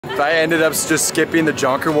I ended up just skipping the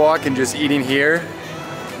Jonker Walk and just eating here,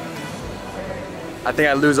 I think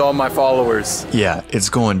I'd lose all my followers. Yeah, it's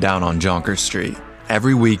going down on Jonker Street.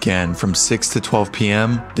 Every weekend from 6 to 12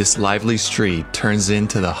 p.m., this lively street turns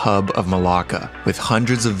into the hub of Malacca. With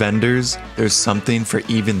hundreds of vendors, there's something for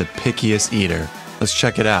even the pickiest eater. Let's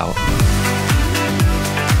check it out.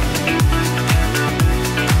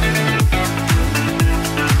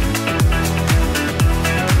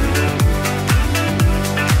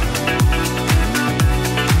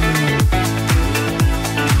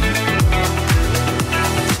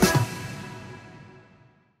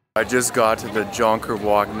 I just got to the Jonker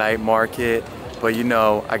Walk Night Market, but you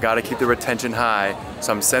know, I gotta keep the retention high,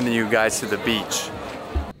 so I'm sending you guys to the beach.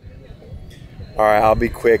 Alright, I'll be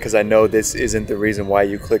quick because I know this isn't the reason why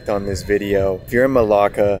you clicked on this video. If you're in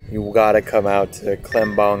Malacca, you gotta come out to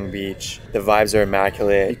𝗓𝗓𝗢𝗡 Beach. The vibes are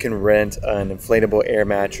immaculate. You can rent an inflatable air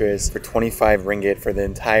mattress for 25 ringgit for the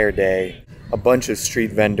entire day. A bunch of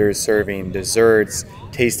street vendors serving desserts,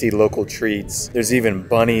 tasty local treats. There's even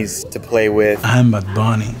bunnies to play with. I'm a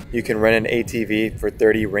bunny. You can rent an ATV for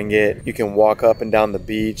 30 ringgit. You can walk up and down the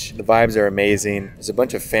beach. The vibes are amazing. There's a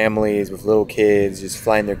bunch of families with little kids just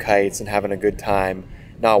flying their kites and having a good time,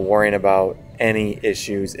 not worrying about any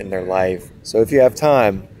issues in their life. So if you have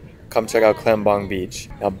time, come check out 𝗓𝗓𝗢𝗡 Beach.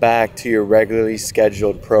 Now back to your regularly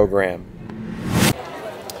scheduled program.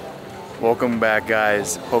 Welcome back,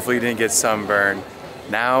 guys. Hopefully you didn't get sunburned.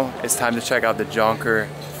 Now it's time to check out the Jonker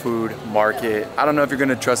Food Market. I don't know if you're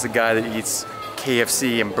gonna trust a guy that eats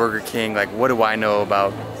KFC and Burger King. Like, what do I know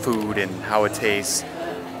about food and how it tastes?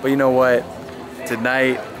 But you know what?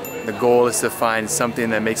 Tonight, the goal is to find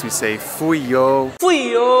something that makes me say, "Fui yo."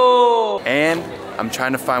 Fui yo. And I'm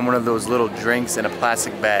trying to find one of those little drinks in a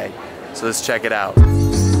plastic bag. So let's check it out.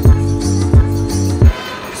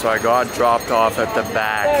 So I got dropped off at the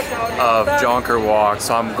back of Jonker Walk,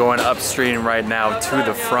 so I'm going upstream right now to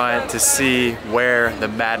the front to see where the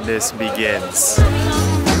madness begins.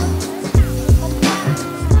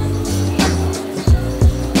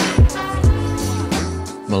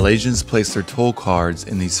 Malaysians place their toll cards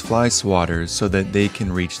in these fly swatters so that they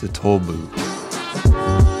can reach the toll booth.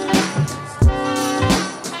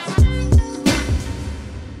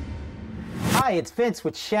 Hi, it's Vince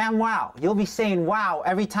with 𝗓𝗓𝗢𝗡. You'll be saying wow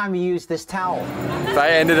every time you use this towel. If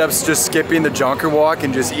I ended up just skipping the Jonker Walk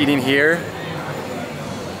and just eating here,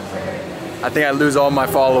 I think I'd lose all my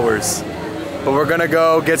followers. But we're gonna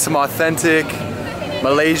go get some authentic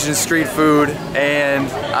Malaysian street food, and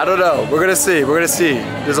I don't know, we're gonna see.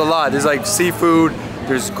 There's a lot. There's like seafood,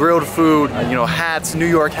 there's grilled food, you know, hats, New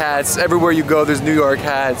York hats. Everywhere you go, there's New York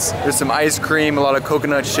hats. There's some ice cream, a lot of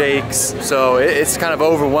coconut shakes. So it's kind of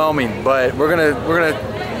overwhelming, but we're gonna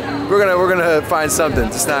find something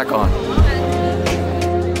to snack on.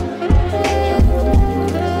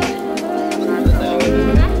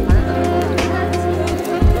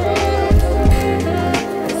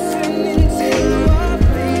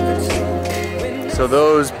 So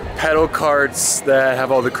those pedal carts that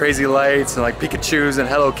have all the crazy lights and like Pikachus and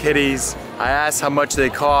Hello Kitties, I asked how much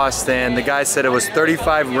they cost and the guy said it was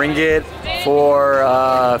 35 ringgit for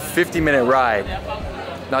a 50-minute ride.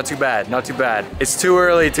 Not too bad, not too bad. It's too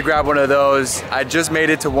early to grab one of those. I just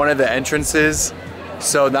made it to one of the entrances,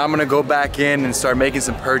 so now I'm gonna go back in and start making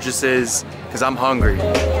some purchases because I'm hungry.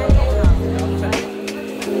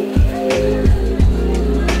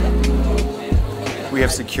 We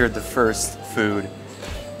have secured the first food.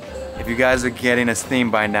 If you guys are getting a theme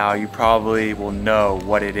by now, you probably will know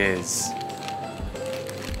what it is.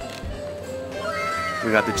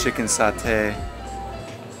 We got the chicken satay,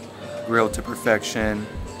 grilled to perfection.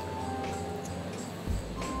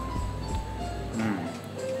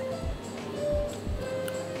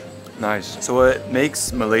 Nice. So what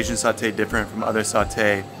makes Malaysian satay different from other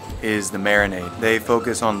satay is the marinade. They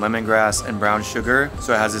focus on lemongrass and brown sugar,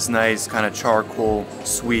 so it has this nice kind of charcoal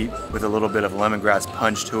sweet with a little bit of lemongrass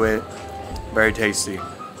punch to it. Very tasty.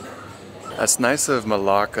 That's nice of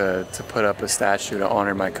Malacca to put up a statue to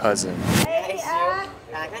honor my cousin.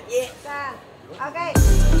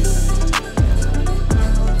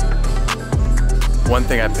 One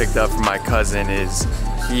thing I picked up from my cousin is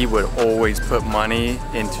he would always put money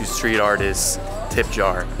into street artists' tip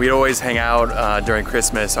jar. We'd always hang out during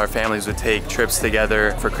Christmas. Our families would take trips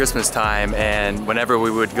together for Christmas time, and whenever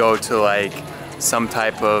we would go to like some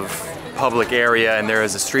type of public area and there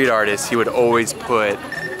was a street artist, he would always put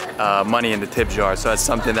money in the tip jar. So that's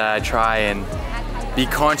something that I try and be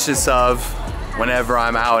conscious of whenever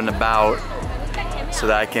I'm out and about, so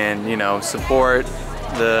that I can, you know, support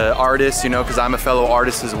the artists, you know, because I'm a fellow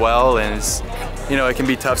artist as well, and it's, you know, it can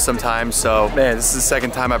be tough sometimes. So, man, this is the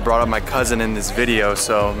second time I brought up my cousin in this video,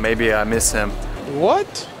 so maybe I miss him.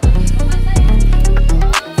 What?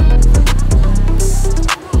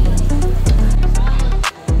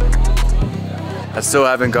 I still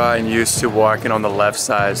haven't gotten used to walking on the left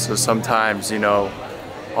side, so sometimes, you know,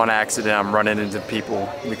 on accident I'm running into people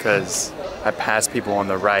because I pass people on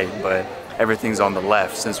the right, but everything's on the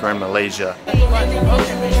left since we're in Malaysia.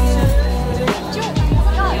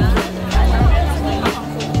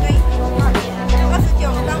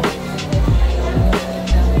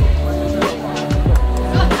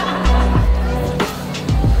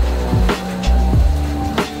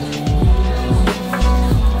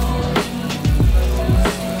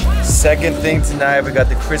 Second thing tonight, we got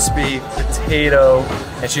the crispy potato,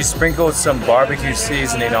 and she sprinkled some barbecue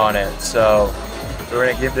seasoning on it. So we're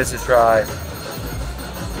gonna give this a try.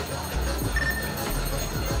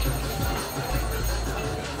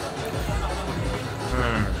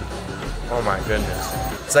 Oh my goodness.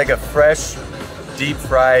 It's like a fresh, deep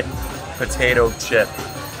fried potato chip.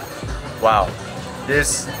 Wow,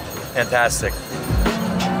 this is fantastic.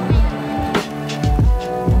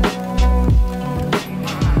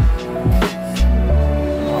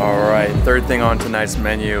 Third thing on tonight's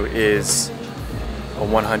menu is a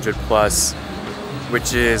 100 plus,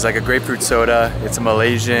 which is like a grapefruit soda. It's a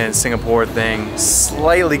Malaysian, Singapore thing,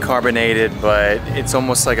 slightly carbonated, but it's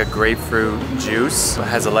almost like a grapefruit juice. It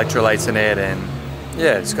has electrolytes in it, and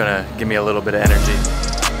yeah, it's gonna give me a little bit of energy.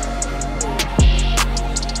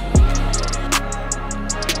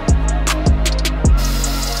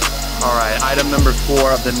 All right, item number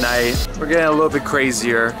 4 of the night. We're getting a little bit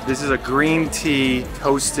crazier. This is a green tea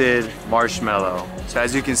toasted marshmallow. So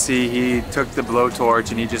as you can see, he took the blowtorch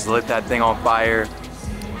and he just lit that thing on fire.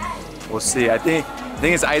 We'll see. I think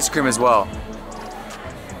it's ice cream as well.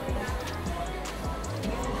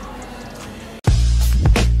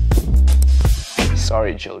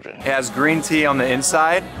 Sorry, children. It has green tea on the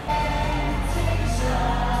inside.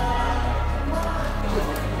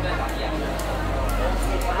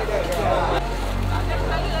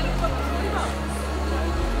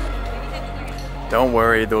 Don't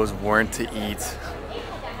worry, those weren't to eat.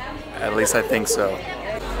 At least I think so.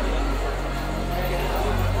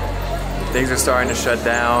 Things are starting to shut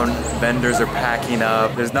down. Vendors are packing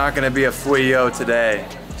up. There's not gonna be a foodie today.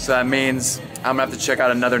 So that means I'm gonna have to check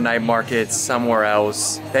out another night market somewhere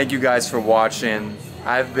else. Thank you guys for watching.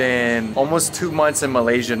 I've been almost 2 months in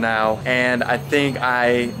Malaysia now, and I think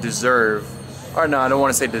I deserve, or no, I don't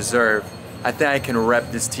wanna say deserve. I think I can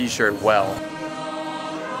rep this t-shirt well.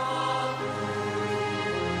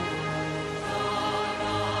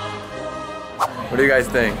 What do you guys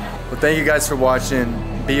think? Well, thank you guys for watching.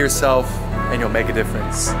 Be yourself and you'll make a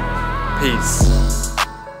difference. Peace.